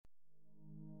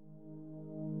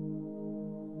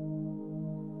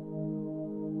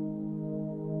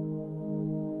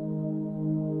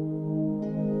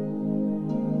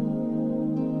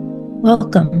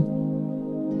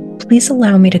Welcome. Please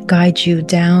allow me to guide you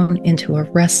down into a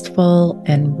restful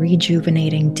and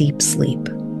rejuvenating deep sleep.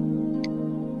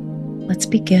 Let's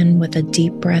begin with a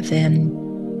deep breath in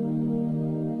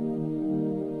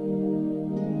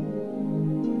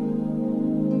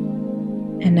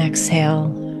and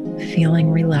exhale, feeling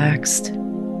relaxed.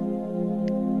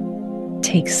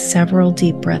 Take several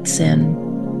deep breaths in,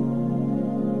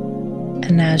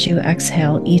 and as you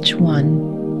exhale each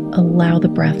one, allow the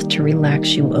breath to relax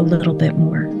you a little bit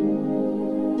more.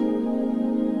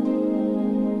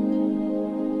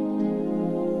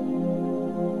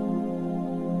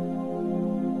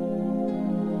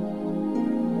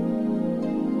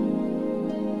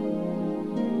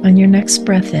 On your next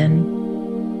breath in,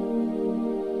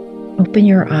 open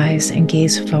your eyes and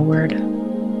gaze forward.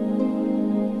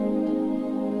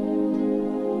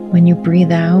 When you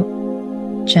breathe out,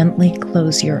 gently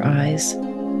close your eyes.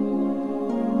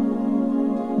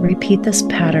 Repeat this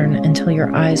pattern until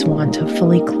your eyes want to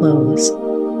fully close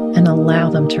and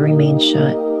allow them to remain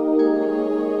shut.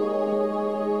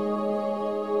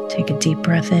 Take a deep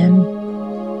breath in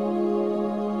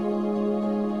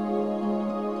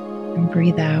and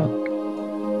breathe out,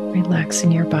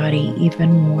 relaxing your body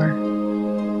even more.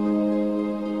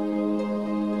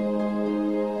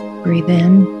 Breathe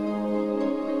in,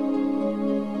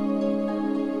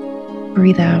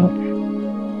 breathe out.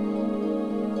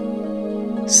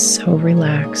 So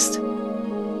relaxed.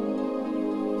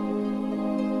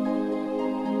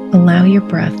 Allow your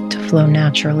breath to flow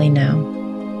naturally now.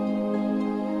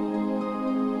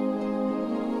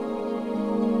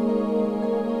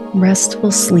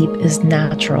 Restful sleep is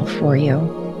natural for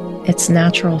you. It's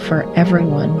natural for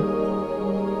everyone.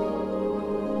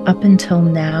 Up until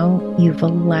now, you've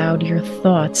allowed your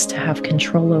thoughts to have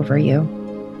control over you,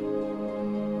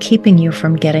 keeping you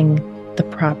from getting the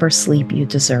proper sleep you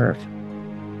deserve.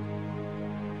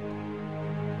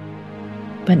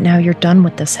 But now you're done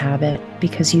with this habit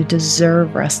because you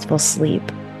deserve restful sleep.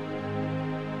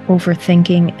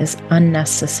 Overthinking is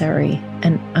unnecessary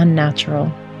and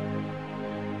unnatural.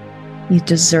 You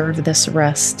deserve this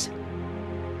rest.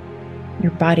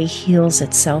 Your body heals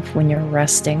itself when you're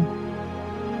resting.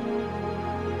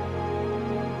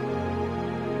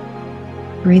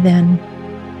 Breathe in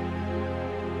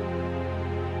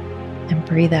and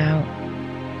breathe out,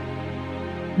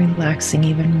 relaxing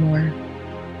even more.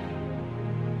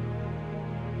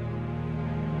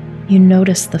 You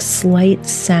notice the slight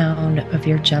sound of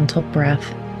your gentle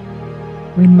breath,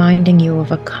 reminding you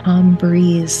of a calm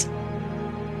breeze,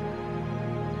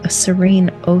 a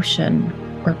serene ocean,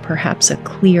 or perhaps a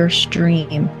clear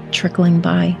stream trickling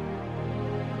by.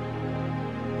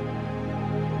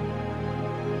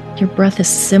 Your breath is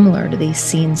similar to these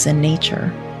scenes in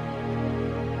nature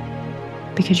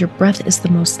because your breath is the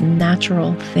most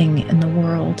natural thing in the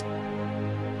world.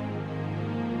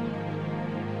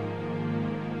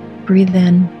 Breathe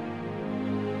in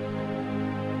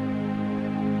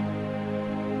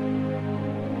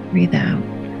breathe out,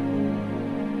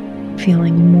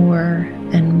 feeling more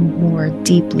and more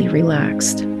deeply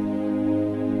relaxed.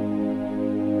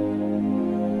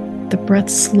 The breath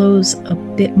slows a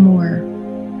bit more,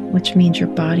 which means your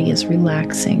body is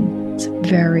relaxing. It's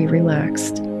very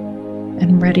relaxed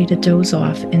and ready to doze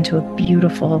off into a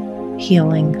beautiful,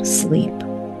 healing sleep.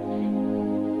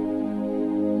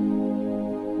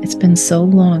 It's been so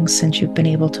long since you've been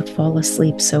able to fall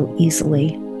asleep so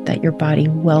easily that your body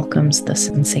welcomes the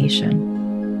sensation.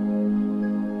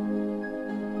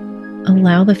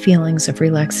 Allow the feelings of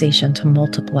relaxation to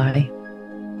multiply.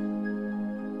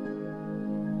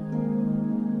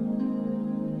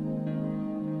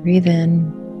 Breathe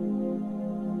in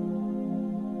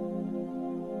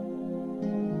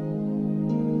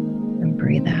and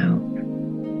breathe out.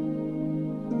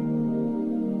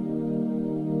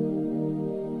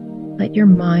 Let your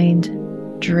mind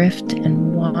drift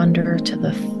and wander to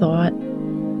the thought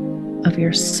of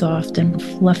your soft and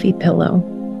fluffy pillow.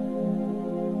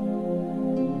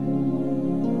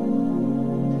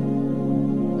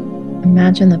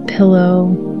 Imagine the pillow,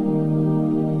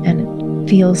 and it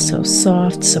feels so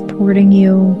soft, supporting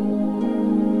you,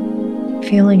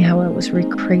 feeling how it was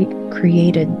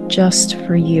created just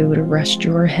for you to rest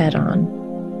your head on.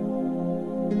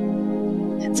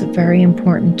 It's a very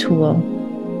important tool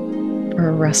for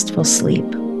a restful sleep.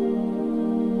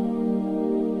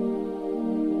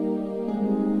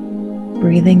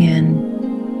 Breathing in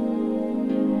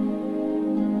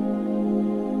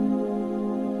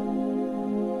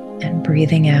and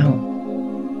breathing out.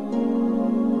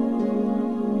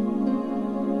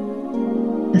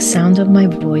 The sound of my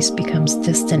voice becomes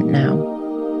distant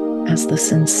now as the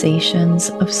sensations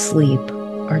of sleep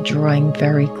are drawing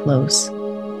very close.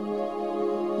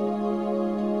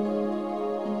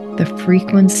 The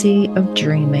frequency of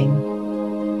dreaming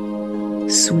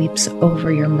sweeps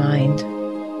over your mind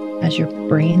as your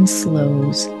brain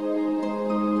slows.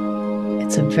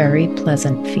 It's a very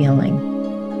pleasant feeling.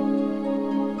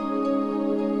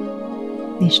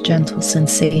 These gentle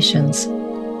sensations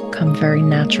come very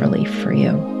naturally for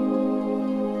you.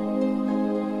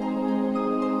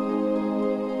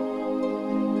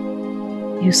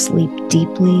 You sleep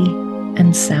deeply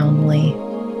and soundly,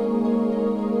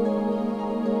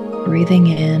 breathing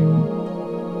in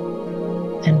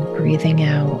and breathing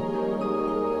out,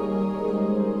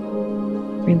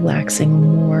 relaxing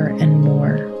more and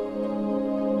more.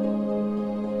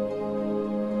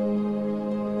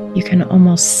 You can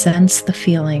almost sense the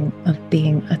feeling of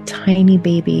being a tiny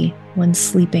baby when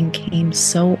sleeping came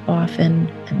so often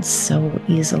and so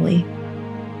easily.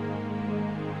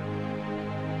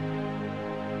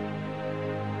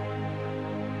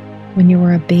 When you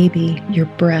were a baby, your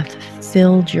breath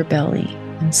filled your belly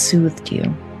and soothed you.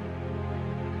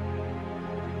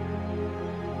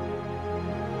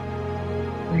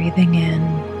 Breathing in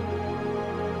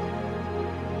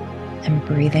and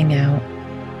breathing out.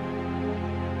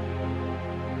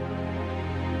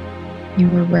 You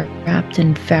were wrapped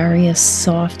in various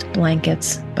soft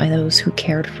blankets by those who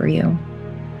cared for you.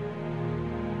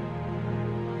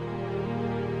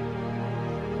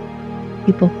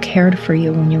 People cared for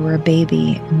you when you were a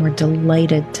baby and were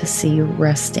delighted to see you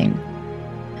resting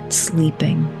and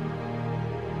sleeping.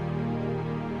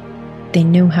 They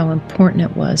knew how important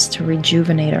it was to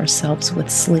rejuvenate ourselves with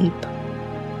sleep.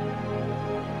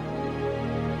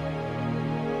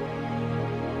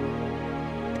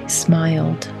 They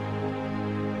smiled,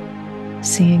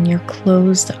 seeing your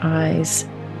closed eyes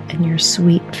and your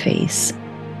sweet face.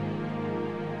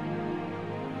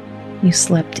 You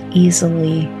slept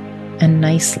easily and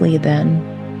nicely then,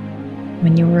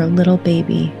 when you were a little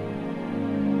baby,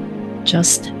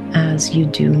 just as you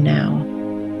do now,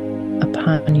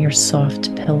 upon your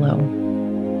soft pillow.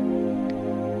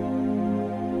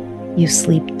 You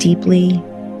sleep deeply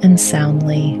and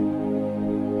soundly,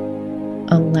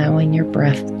 allowing your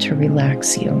breath to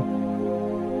relax you.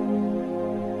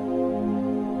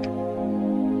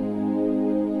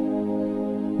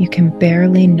 You can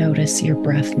barely notice your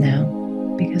breath now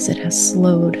because it has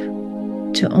slowed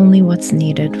to only what's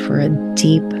needed for a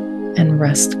deep and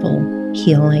restful,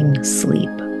 healing sleep.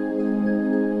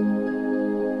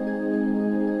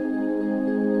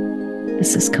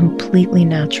 This is completely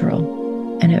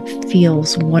natural, and it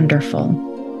feels wonderful.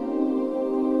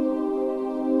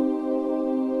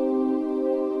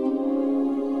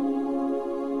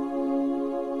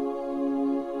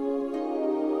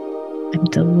 I'm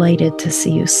delighted to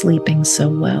see you sleeping so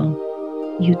well.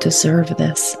 You deserve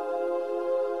this.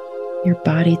 Your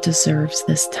body deserves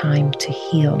this time to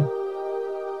heal.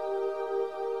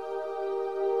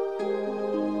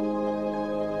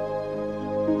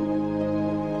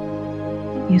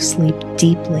 You sleep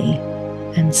deeply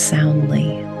and soundly.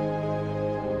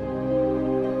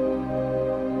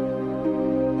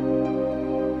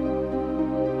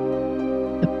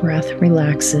 The breath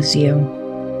relaxes you,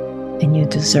 and you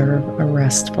deserve a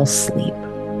restful sleep.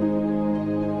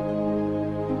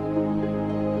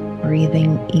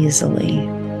 Breathing easily.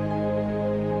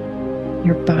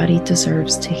 Your body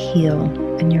deserves to heal,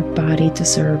 and your body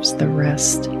deserves the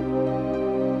rest.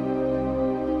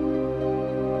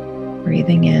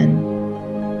 Breathing in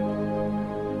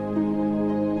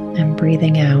and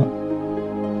breathing out.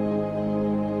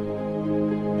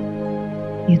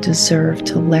 You deserve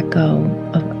to let go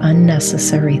of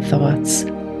unnecessary thoughts.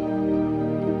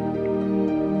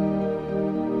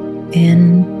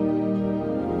 In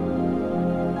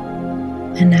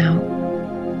and out.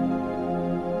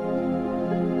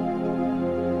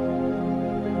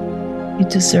 You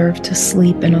deserve to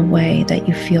sleep in a way that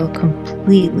you feel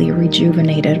completely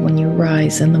rejuvenated when you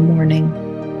rise in the morning.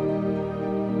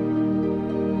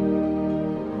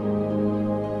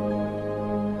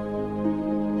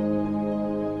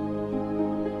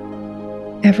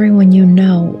 Everyone you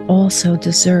know also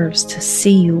deserves to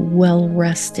see you well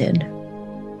rested.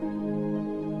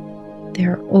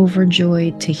 They're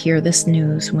overjoyed to hear this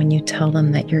news when you tell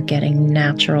them that you're getting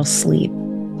natural sleep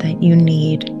that you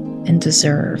need and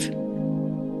deserve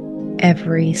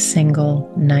every single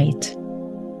night.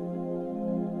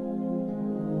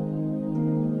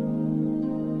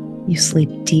 You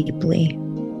sleep deeply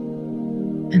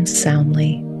and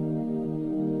soundly,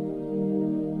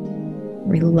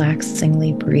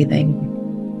 relaxingly breathing.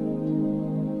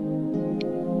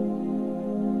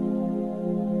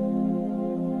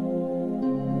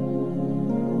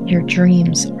 Your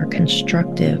dreams are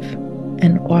constructive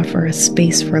and offer a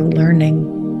space for learning.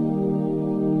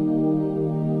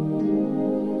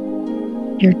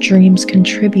 Your dreams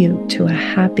contribute to a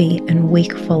happy and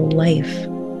wakeful life.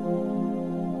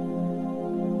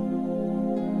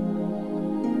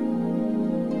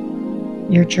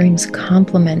 Your dreams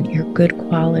complement your good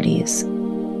qualities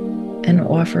and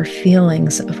offer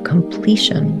feelings of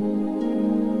completion.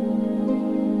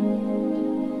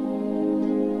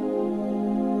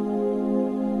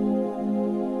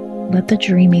 Let the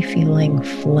dreamy feeling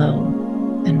flow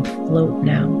and float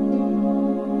now,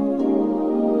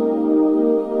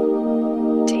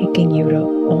 taking you to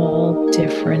all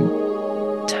different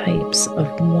types of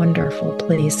wonderful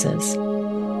places,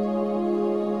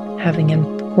 having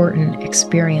important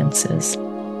experiences.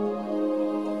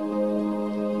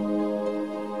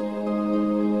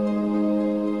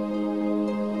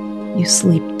 You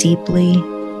sleep deeply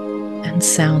and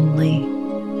soundly.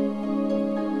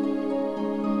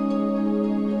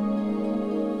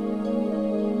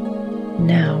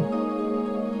 Now,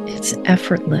 it's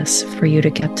effortless for you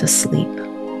to get to sleep.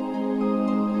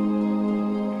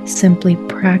 Simply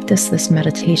practice this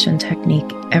meditation technique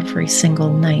every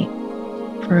single night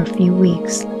for a few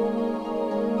weeks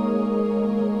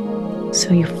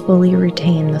so you fully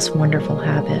retain this wonderful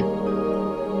habit.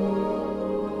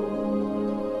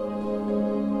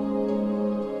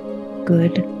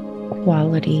 Good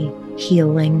quality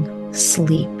healing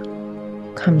sleep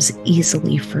comes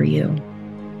easily for you.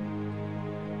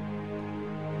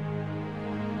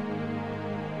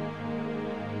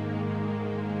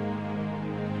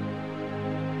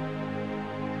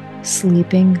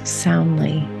 Sleeping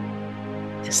soundly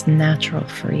is natural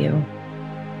for you.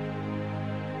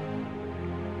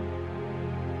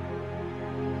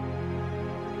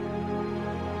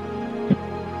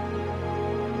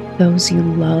 Those you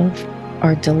love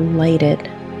are delighted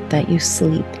that you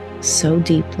sleep so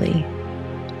deeply,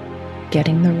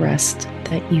 getting the rest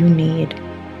that you need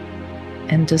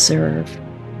and deserve.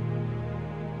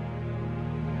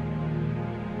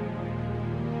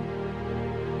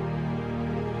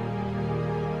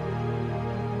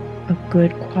 A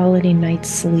good quality night's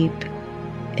sleep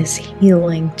is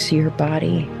healing to your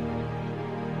body.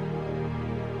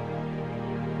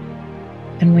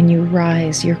 And when you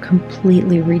rise, you're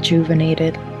completely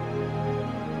rejuvenated.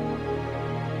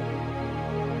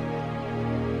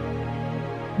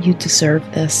 You deserve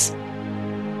this,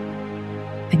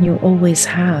 and you always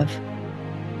have.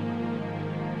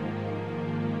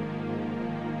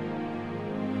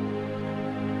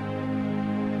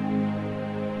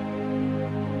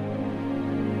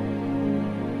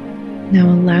 Now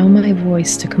allow my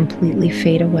voice to completely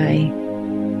fade away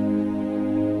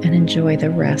and enjoy the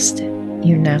rest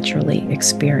you naturally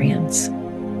experience.